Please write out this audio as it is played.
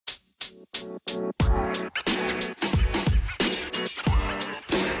Okay,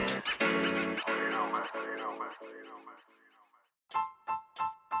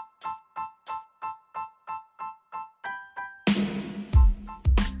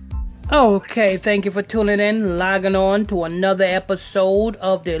 thank you for tuning in, logging on to another episode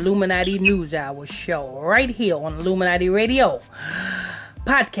of the Illuminati News Hour show, right here on Illuminati Radio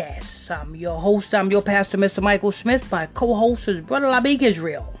Podcast. I'm your host, I'm your pastor, Mr. Michael Smith. My co-host is Brother Labik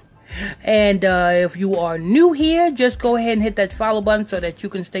Israel. And if you are new here, just go ahead and hit that follow button so that you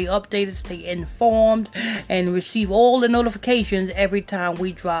can stay updated, stay informed, and receive all the notifications every time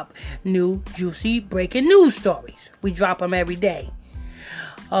we drop new, juicy, breaking news stories. We drop them every day.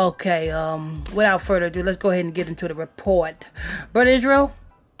 Okay, without further ado, let's go ahead and get into the report. Brother Israel?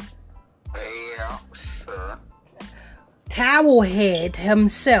 Yeah, sure. Towerhead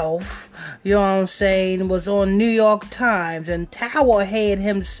himself, you know what I'm saying, was on New York Times, and Towerhead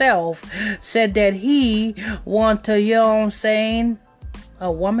himself said that he want to, you know what I'm saying, a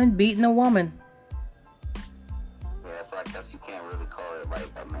woman beating a woman. Yeah, so I guess you can't really call it like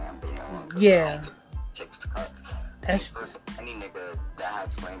a man beating a woman. Yeah. Chicks cut. That's any nigga that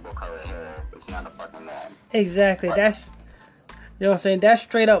has rainbow colored hair is not a fucking man. exactly. But that's, you know what I'm saying, that's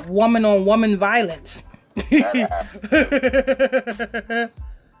straight up woman on woman violence.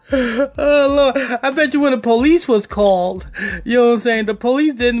 Oh Lord, I bet you when the police was called, you know what I'm saying, the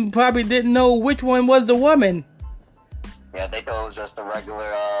police probably didn't know which one was the woman. Yeah, they thought it was just a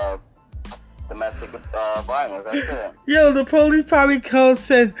regular domestic violence. That's it. Yo, the police probably called and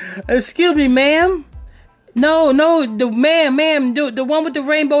said, "Excuse me, ma'am." No, the ma'am, the one with the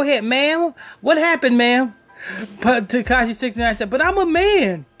rainbow hair, ma'am. What happened, ma'am? But Takashi 6IX9INE said, "But I'm a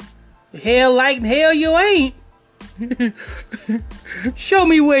man." Hell you ain't. Show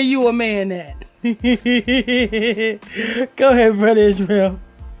me where you a man at. Go ahead, Brother Israel.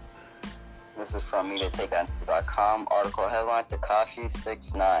 This is from MediaTake.com. Article headline: Takashi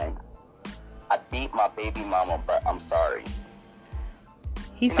 6IX9INE. I beat my baby mama, but I'm sorry.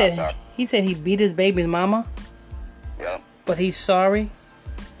 He said he beat his baby's mama. Yep. But he's sorry.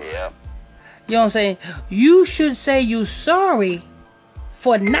 Yep. You know what I'm saying? You should say you sorry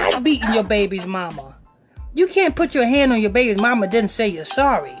for not beating your baby's mama. You can't put your hand on your baby's mama and then say you're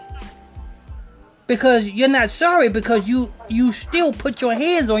sorry. Because you're not sorry because you still put your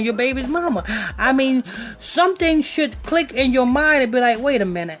hands on your baby's mama. I mean, something should click in your mind and be like, wait a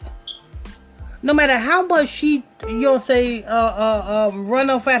minute. No matter how much she, you know what I'm saying, run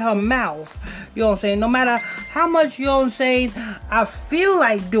off at her mouth, you know what I'm saying, no matter how much, you know what I'm saying, I feel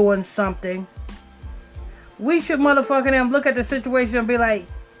like doing something, we should motherfucking them look at the situation and be like,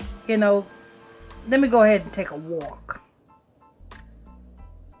 you know, let me go ahead and take a walk.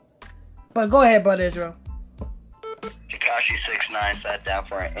 But go ahead, Brother Israel. Takashi 6IX9INE sat down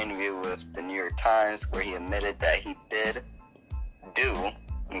for an interview with the New York Times where he admitted that he did do,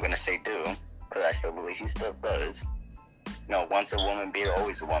 I'm going to say do, because I still believe he still does. No, once a woman beater,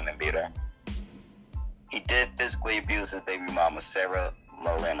 always a woman beater. He did physically abuse his baby mama, Sarah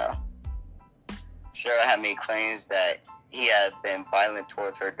Molina. Sarah had made claims that he had been violent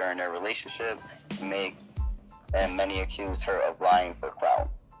towards her during their relationship, and many accused her of lying for clout.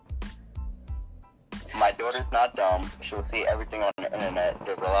 My daughter's not dumb. She'll see everything on the internet.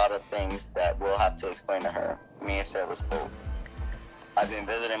 There's a lot of things that we'll have to explain to her. Me and Sarah spoke. I've been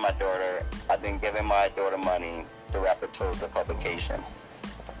visiting my daughter. I've been giving my daughter money, the rapper told the publication.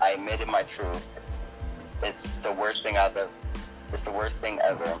 I admitted my truth. It's the worst thing ever.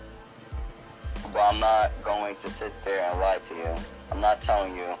 But I'm not going to sit there and lie to you. I'm not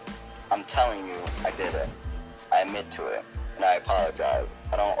telling you. I'm telling you I did it. I admit to it. And I apologize.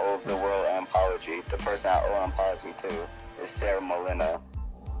 I don't owe the world an apology. The person I owe an apology to is Sarah Molina.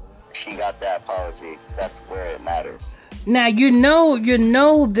 She got that apology. That's where it matters. Now you know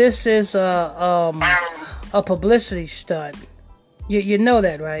this is a publicity stunt. You know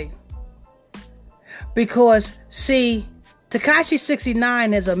that, right? Because see, Takashi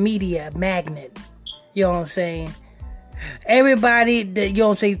 6IX9INE is a media magnet. You know what I'm saying? Everybody, you know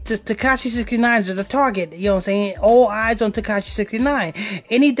what I'm saying, Takashi 6IX9INE is a target. You know what I'm saying? All eyes on Takashi 6IX9INE.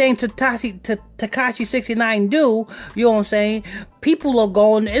 Anything Takashi 6IX9INE do, you know what I'm saying,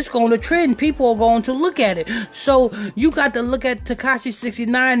 it's going to trend. People are going to look at it. So you got to look at Takashi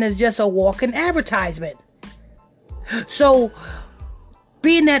 6IX9INE as just a walking advertisement. So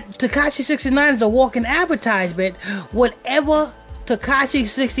being that Takashi 6IX9INE is a walking advertisement, whatever Takashi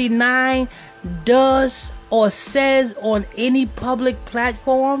 6IX9INE does or says on any public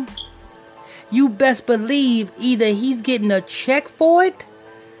platform, you best believe either he's getting a check for it,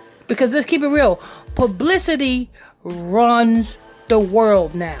 because let's keep it real, publicity runs the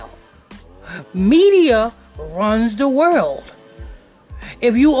world now. media runs the world.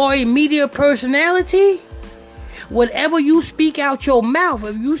 If you are a media personality, whatever you speak out your mouth,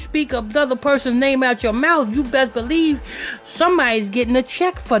 if you speak another person's name out your mouth, you best believe somebody's getting a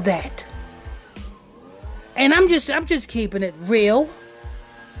check for that. And I'm just keeping it real.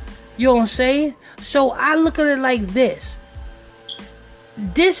 You know what I'm saying? So I look at it like this.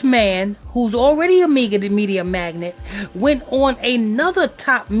 This man, who's already a media magnet, went on another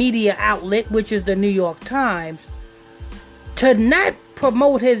top media outlet, which is the New York Times, to not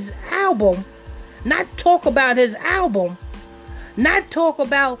promote his album, not talk about his album, not talk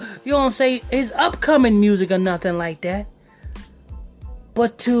about, you know what I'm saying, his upcoming music or nothing like that,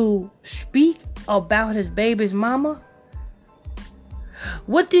 but to speak about his baby's mama.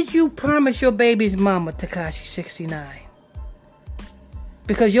 What did you promise your baby's mama, Takashi 69?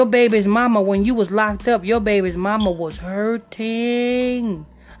 Because your baby's mama, when you was locked up, your baby's mama was hurting.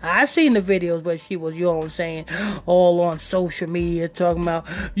 I seen the videos where she was, you know what I'm saying, all on social media talking about,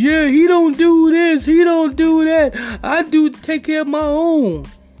 yeah, he don't do this, he don't do that, I do take care of my own.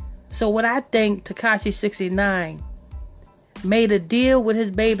 So what I think, Takashi 69 made a deal with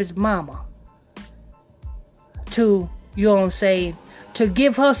his baby's mama to, you know what I'm saying, to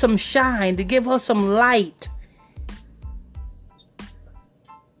give her some shine, to give her some light.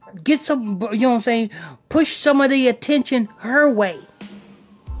 Get some, you know what I'm saying, push some of the attention her way.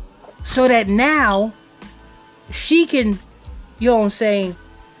 So that now she can, you know what I'm saying,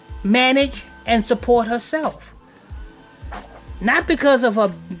 manage and support herself. Not because of a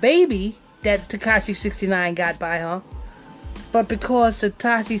baby that Takashi 69 got by her, but because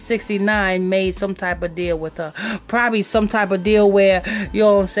Takashi 69 made some type of deal with her. Probably some type of deal where, you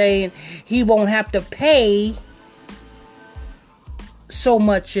know what I'm saying, he won't have to pay so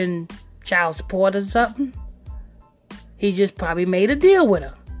much in child support or something. He just probably made a deal with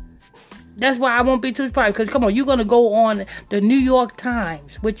her. That's why I won't be too surprised. Because, come on, you're going to go on the New York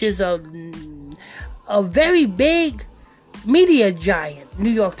Times, which is a very big media giant, New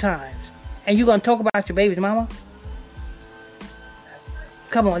York Times. And you're going to talk about your baby's mama?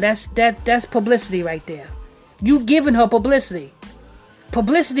 Come on, that's publicity right there. You giving her publicity.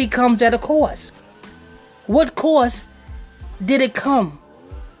 Publicity comes at a cost. What cost did it come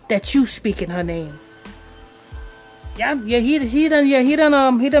that you speak in her name? Yeah, he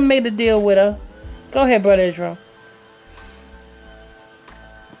done made a deal with her. Go ahead, Brother Israel.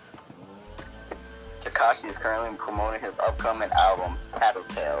 Takashi is currently promoting his upcoming album,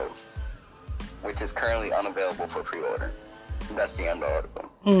 Tattletales, which is currently unavailable for pre-order. That's the end of the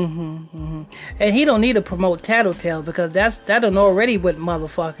article. And he don't need to promote Tattletales because that done already with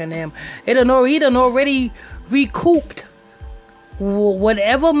motherfucking them. He done already recouped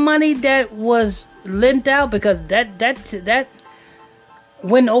whatever money that was lent out, because that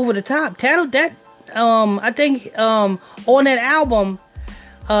went over the top. I think on that album,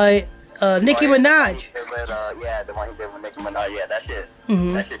 Nicki Minaj. The one he did with Nicki Minaj. Yeah, that shit.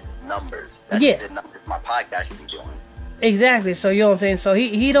 That shit numbers. That shit did numbers. My podcast should be doing. Exactly. So, you know what I'm saying? So,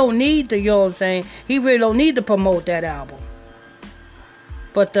 he don't need to, you know what I'm saying? He really don't need to promote that album.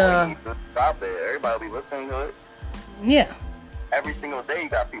 But, stop it. Everybody will be listening to it. Yeah. Every single day you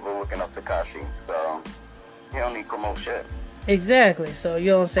got people looking up Takashi. So, he don't need to promote shit. Exactly. So,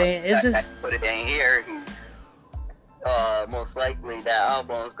 you know what I'm saying? It's just... Put it in here. Most likely that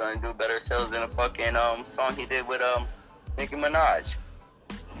album is going to do better sales than a fucking song he did with Nicki Minaj.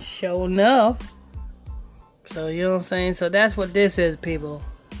 Sure enough. So, you know what I'm saying? So, that's what this is, people.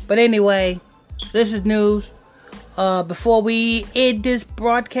 But anyway, this is news. Before we end this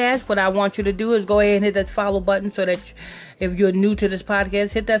broadcast, what I want you to do is go ahead and hit that follow button so that if you're new to this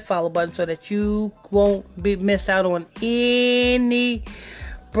podcast, hit that follow button so that you won't miss out on any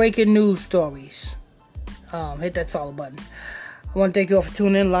breaking news stories. Hit that follow button. I want to thank you all for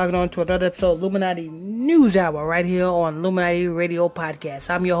tuning in, logging on to another episode of Illuminati News Hour right here on Illuminati Radio Podcast.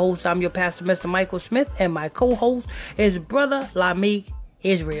 I'm your host, I'm your pastor, Mr. Michael Smith, and my co-host is Brother Lamik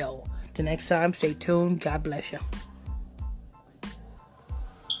Israel. Till next time, stay tuned. God bless you.